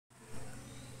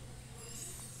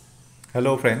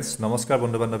Hello friends, নমস্কাৰ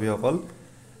বন্ধু বান্ধৱীসকল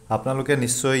আপোনালোকে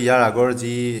নিশ্চয় ইয়াৰ আগৰ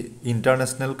যি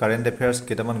ইন্টাৰনেশ্যনেল কাৰেন্ট এফেয়াৰ্স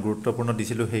কেইটামান গুৰুত্বপূৰ্ণ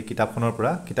দিছিলো সেই কিতাপখনৰ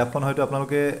পৰা কিতাপখন হয়তো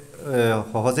আপোনালোকে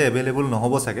সহজে এভেইলেবল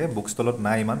নহব চাগে বুক ষ্টলত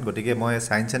নাই ইমান গতিকে মই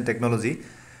সায়েন্স এণ্ড টেকনলজি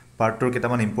পাৰ্ট 2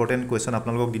 কেইটামান ইম্পৰ্টেন্ট কোৱেশ্চন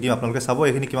আপোনালোকক দি দিম আপোনালোকে চাব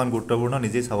এইখিনি কিমান গুৰুত্বপূৰ্ণ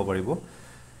নিজেই চাব পাৰিব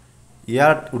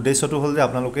ইয়াৰ উদ্দেশ্যটো হ'ল যে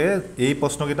আপোনালোকে এই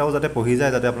প্ৰশ্নকেইটাও যাতে পঢ়ি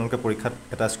যায় যাতে আপোনালোকে পৰীক্ষাত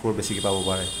এটা স্কোৰ বেছিকৈ পাব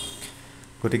পাৰে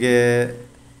গতিকে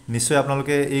নিশ্চয়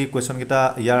আপোনালোকে এই কোৱেশ্চন কিটা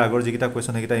ইয়াৰ আগৰ যিকিটা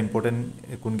কোৱেশ্চন হেকিটা ইম্পৰ্টেন্ট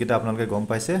কোন কিটা আপোনালোকে গম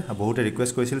পাইছে বহুতে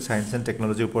ৰিকুৱেষ্ট কৰিছিল সায়েন্স এণ্ড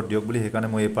টেকনলজিৰ ওপৰত দিয়ক বুলি হেকাৰণে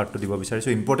মই এই পাৰ্টটো দিব বিচাৰিছো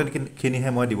ইম্পৰ্টেন্ট খিনিহে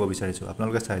মই দিব বিচাৰিছো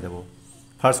আপোনালোকে চাই যাব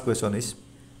first question is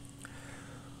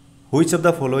Which of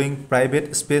the following private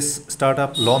space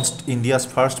startup launched India's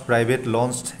first private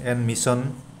launched and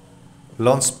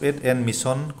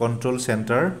mission control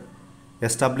center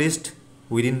established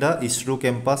within the ISRO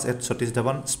campus at Satish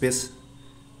Dhawan Space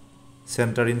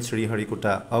Center in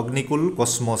Sriharikota Agnikul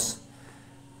Cosmos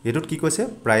এটুত কি কৈছে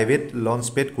private launch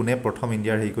pad কোনে প্ৰথম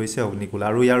ইন্ডিয়াৰ হেই কৈছে অগ্নিকুল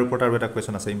আৰু ইয়াৰ ওপৰত আৰু এটা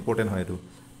question আছে ইম্পৰ্টেন্ট হয় এটো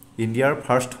ইন্ডিয়াৰ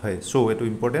ফাৰ্স্ট হয় সো এটো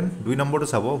ইম্পৰ্টেন্ট দুই নম্বৰটো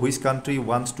চাব which country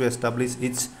wants to establish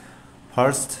its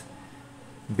first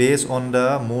base on the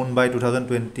moon by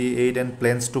 2028 and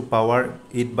plans to power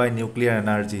it by nuclear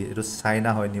energy এটো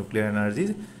চাইনা হয় নিউক্লিয়াৰ এনাৰ্জি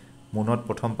মুনত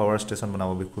প্ৰথম পাৱাৰ ষ্টেচন বনাব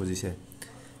বিখোজিছে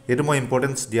এটো মই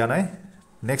ইম্পৰ্টেন্স দিয়া নাই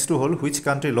next to whole which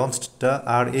country launched the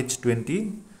RH-20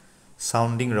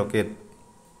 sounding rocket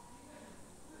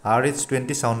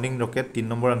RH-20 sounding rocket 3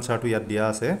 number answer to ইয়াত দিয়া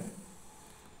আছে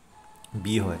B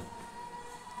হয়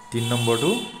 3 number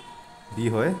to B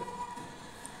হয়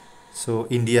so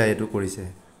India এটো কৰিছে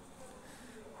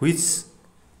which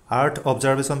earth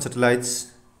observation satellites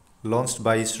launched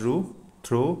by ISRO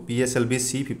through PSLV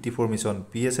C54 mission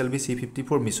PSLV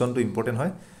C54 mission to important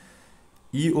হয়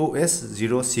EOS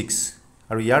 06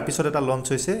 আৰু ইয়াৰ পিছত এটা লঞ্চ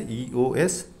হৈছে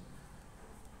EOS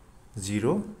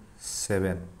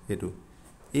 07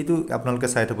 এটো আপোনালোকে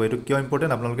চাই থব এটো কিয়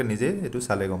ইম্পৰ্টেন্ট আপোনালোকে নিজে এটো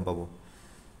চালে গম পাব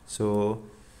so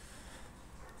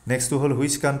next to whole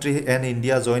which country and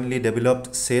India jointly developed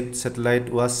satellite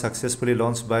was successfully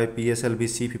launched by PSLV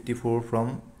C54 from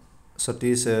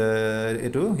Satish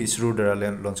এটো ISRO দ্বাৰা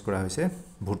লঞ্চ কৰা হৈছে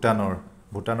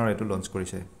ভুটানৰ এটো লঞ্চ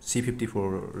কৰিছে C54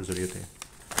 ৰ জৰিয়তে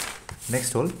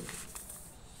next whole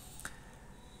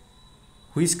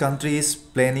Which country is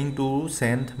planning to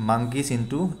send monkeys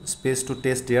into space to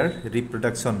test their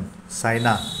reproduction?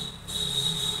 China.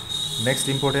 Next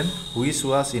important, which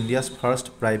was India's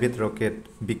first private rocket?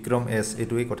 Vikram S.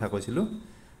 Etui kotha koisilu.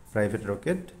 Private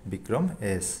rocket Vikram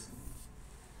S.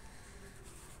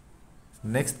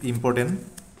 Next important,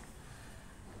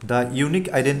 the Unique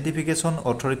Identification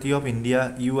Authority of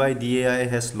India UIDAI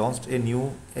has launched a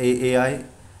new AI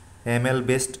ML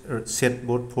based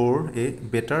chatbot for a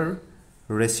better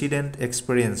resident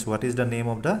experience. What is the name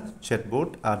of the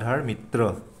chatbot? Aadhar Mitra.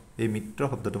 এই মিত্ৰ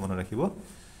শব্দটো মনত ৰাখিব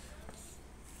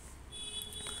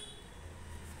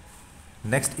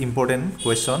next important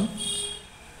question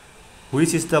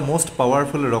which is the most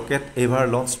powerful rocket ever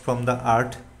launched from the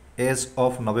earth as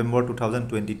of November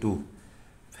 2022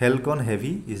 Falcon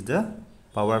Heavy is the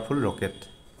powerful rocket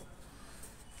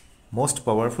most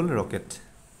powerful rocket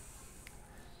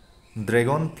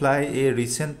Dragonfly, a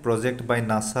recent project by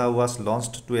NASA, was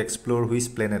launched to explore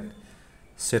which planet?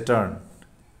 Saturn.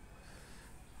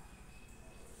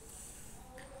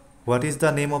 What is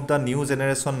the name of the new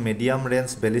generation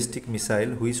medium-range ballistic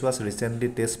missile which was recently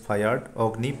test-fired?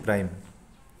 Agni Prime.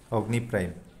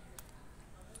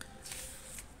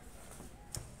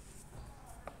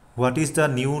 What is the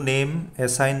new name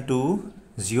assigned to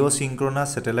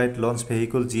geosynchronous satellite launch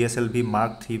vehicle GSLV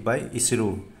Mark III by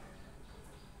ISRO?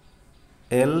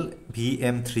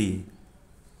 LVM3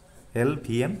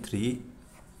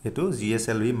 এটো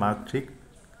GSLV Mark III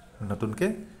নতুনকে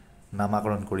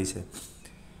নামাকৰণ কৰিছে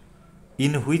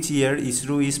In which year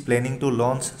ISRO is planning to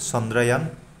launch Chandrayaan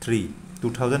 3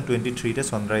 2023 তে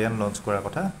Chandrayaan launch কৰাৰ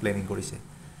কথা planning কৰিছে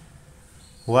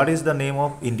What is the name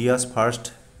of India's first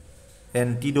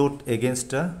antidote against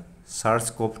the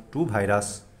SARS-CoV-2 virus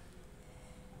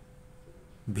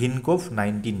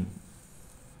VinCoV-19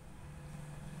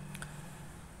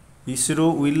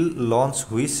 ISRO will launch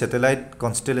which satellite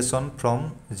constellation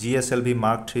from GSLV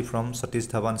Mark III from Satish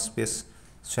Dhawan Space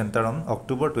Center on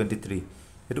October 23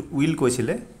 এটো will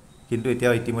কৈছিলে কিন্তু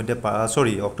এতিয়া ইতিমধ্যে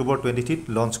সৰি October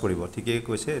 23 launch কৰিব ঠিকই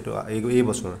কৈছে এটো এই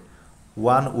বছৰ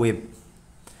OneWeb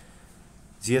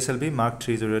GSLV Mark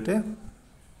III জৰিয়তে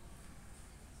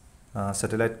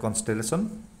satellite constellation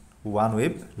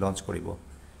OneWeb লঞ্চ কৰিব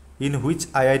In which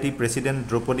IIT President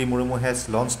Draupadi Murmu has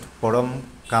launched Param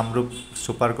Kamrup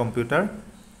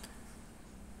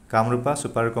Kamrupa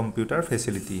Supercomputer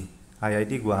Facility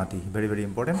IIT Guwahati very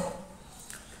important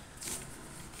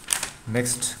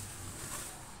Next,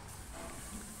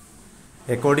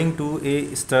 according to a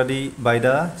study by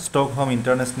the Stockholm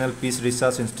International Peace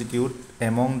Research Institute,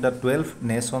 among the 12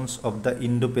 nations of the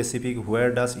Indo-Pacific,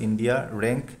 where does India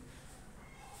rank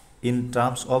in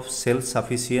terms of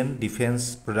self-sufficient defense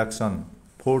production?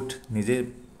 Fourth, নিজে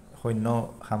সৈন্য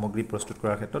সামগ্ৰী প্ৰস্তুত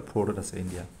কৰাৰ ক্ষেত্ৰত ফোৰ্থত আছে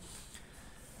India.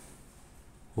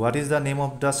 What is the name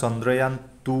of the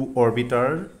Chandrayaan-2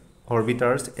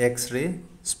 orbiter's X-ray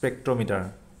spectrometer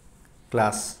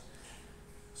class?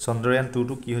 Chandrayaan-2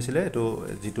 to কি হৈছিলে এটো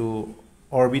যেটো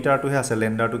অরবিটার তো হে আছে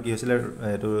ল্যান্ডার তো কি হৈছিলে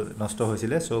এটো নষ্ট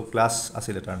হৈছিলে সো ক্লাস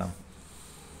আছিল এটাৰ নাম।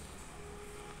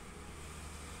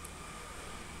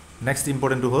 Next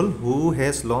important to hold, who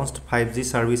has launched 5G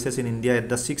services in India at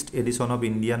the 6th edition of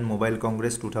Indian Mobile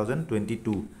Congress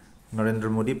 2022? Narendra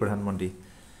Modi, Pradhan Mantri.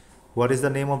 What is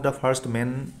the name of the first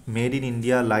made in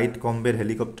India light combat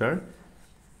helicopter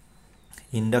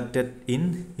inducted in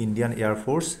Indian Air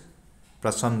Force?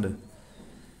 Prasand.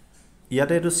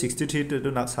 ইয়াতে এটো 63 টো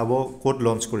এটো sub code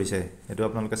launch কৰিছে এটো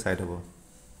আপোনালোকে site হ'ব।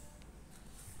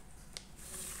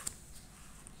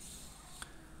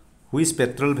 Which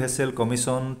petrol vessel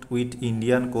commissioned with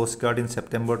Indian Coast Guard in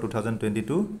September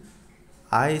 2022?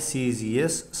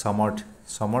 ICGS Samarth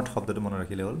শব্দটো মনত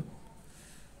ৰাখিলে হ'ল।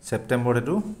 সেপ্টেম্বৰ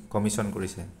এটো কমিশন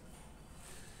কৰিছে।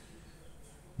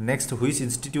 Next, which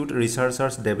institute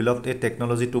researchers developed a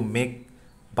technology to make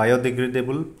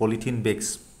biodegradable polythene bags?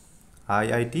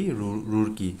 IIT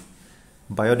Roorkee.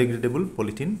 Biodegradable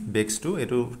polythene bags to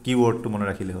এটো keyword তো মনে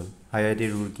ৰাখিলে হ'ল। IIT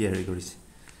Roorkee হেৰি কৰিছে।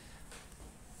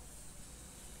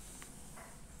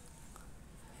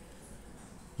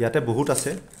 ইয়াতে বহুত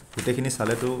আছে গোটেখিনি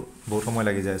চালে তো বহুত সময়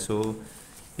লাগি যায় সো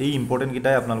এই ইম্পৰ্টেন্ট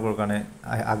কিটাই আপোনালোকৰ কাৰণে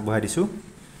আগবঢ়াই দিছো।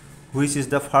 Which is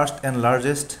the first and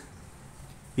largest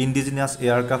indigenous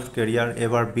aircraft carrier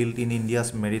ever built in India's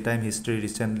maritime history,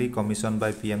 recently commissioned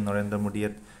by PM Narendra Modi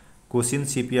at Cochin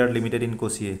Shipyard Limited in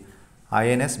Kochi?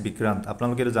 INS Vikrant.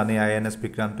 আপোনালোকে তো জানে INS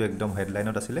Vikrant তো একদম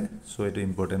হেডলাইনত আছিল so এটো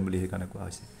important বুলি হেকানে কোৱা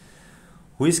হৈছে।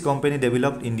 Which company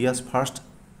developed India's first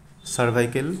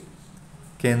cervical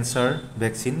cancer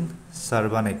vaccine?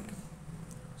 Sarvavik.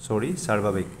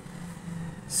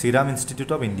 Serum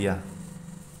Institute of India.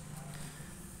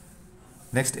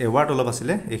 Next, award অলপ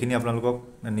আছিলে এখিনি আপোনালোকক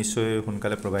নিশ্চয়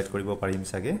হুনকালে প্ৰভাইড কৰিব পাৰিম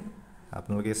সাগে।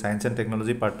 আপোনালোকে সায়েন্স এন্ড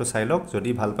টেকনলজি পাৰ্টটো চাই লওক যদি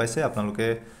ভাল পাইছে আপোনালোকে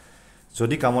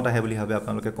যদি কামত আহে বুলি ভাবে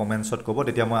আপোনালোকে কমেন্টছত ক'ব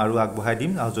তেতিয়া মই আৰু আগবঢ়াই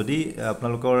দিম আৰু যদি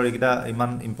আপোনালোকৰ এইটা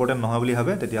ইমান ইম্পৰ্টেন্ট নহয় বুলি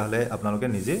ভাবে তেতিয়া হলে আপোনালোকে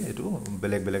নিজে এটো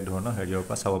বেলেগ বেলেগ ধৰণৰ হেৰিয়ৰ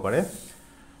পৰা চাব পাৰে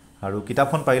আৰু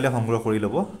কিতাপখন পাৰিলে সংগ্ৰহ কৰি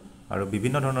ল'ব আৰু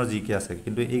বিভিন্ন ধৰণৰ জিকে আছে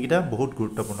কিন্তু এইকিটা বহুত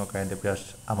গুৰুত্বপূৰ্ণ কাৰেন্ট এফেয়াৰ্স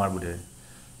আমাৰ বুলিৰে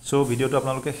সো ভিডিওটো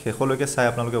আপোনালোকে শেষলৈকে চাই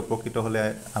আপোনালোকে উপকৃত হলে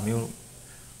আমিও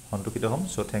সন্তুষ্ট হ'ম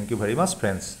so thank you very mass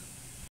friends.